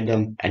stakes,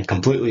 random, and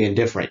completely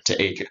indifferent to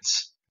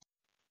agents.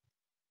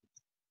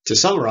 To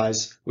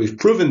summarize, we've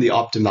proven the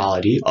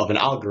optimality of an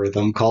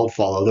algorithm called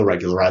Follow the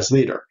Regularized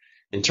Leader.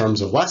 In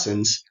terms of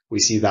lessons, we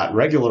see that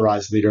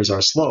regularized leaders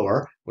are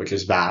slower, which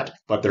is bad,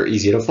 but they're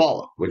easy to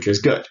follow, which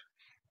is good.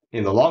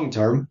 In the long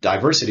term,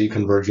 diversity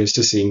converges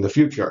to seeing the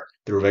future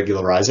through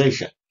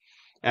regularization.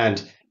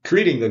 And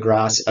treating the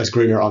grass as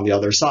greener on the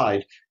other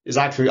side is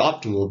actually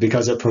optimal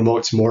because it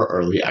promotes more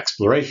early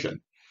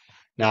exploration.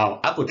 Now,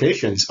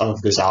 applications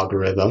of this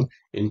algorithm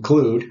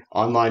include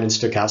online and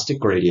stochastic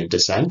gradient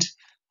descent,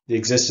 the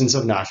existence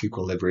of Nash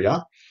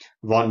equilibria,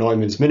 von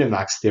Neumann's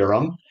minimax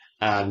theorem,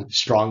 and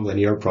strong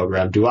linear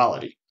program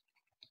duality.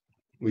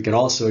 We can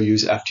also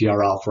use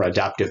FTRL for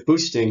adaptive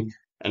boosting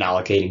and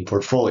allocating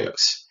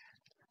portfolios.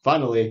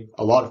 Finally,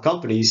 a lot of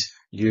companies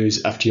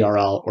use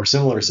FTRL or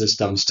similar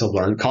systems to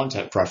learn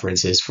content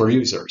preferences for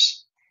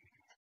users.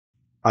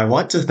 I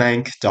want to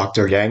thank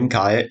Dr. Yang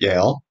Kai at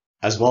Yale,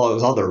 as well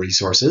as other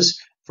resources,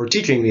 for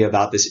teaching me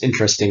about this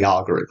interesting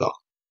algorithm.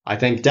 I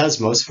thank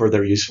Desmos for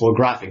their useful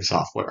graphing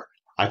software.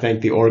 I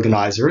thank the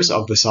organizers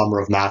of the Summer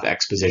of Math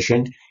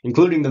Exposition,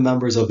 including the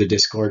members of the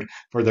Discord,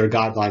 for their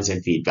guidelines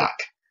and feedback.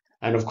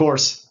 And of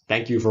course,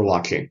 thank you for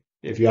watching.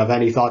 If you have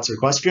any thoughts or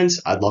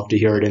questions, I'd love to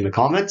hear it in the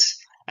comments.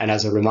 And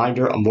as a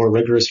reminder, a more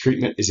rigorous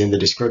treatment is in the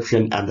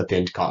description and the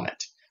pinned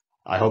comment.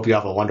 I hope you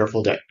have a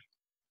wonderful day.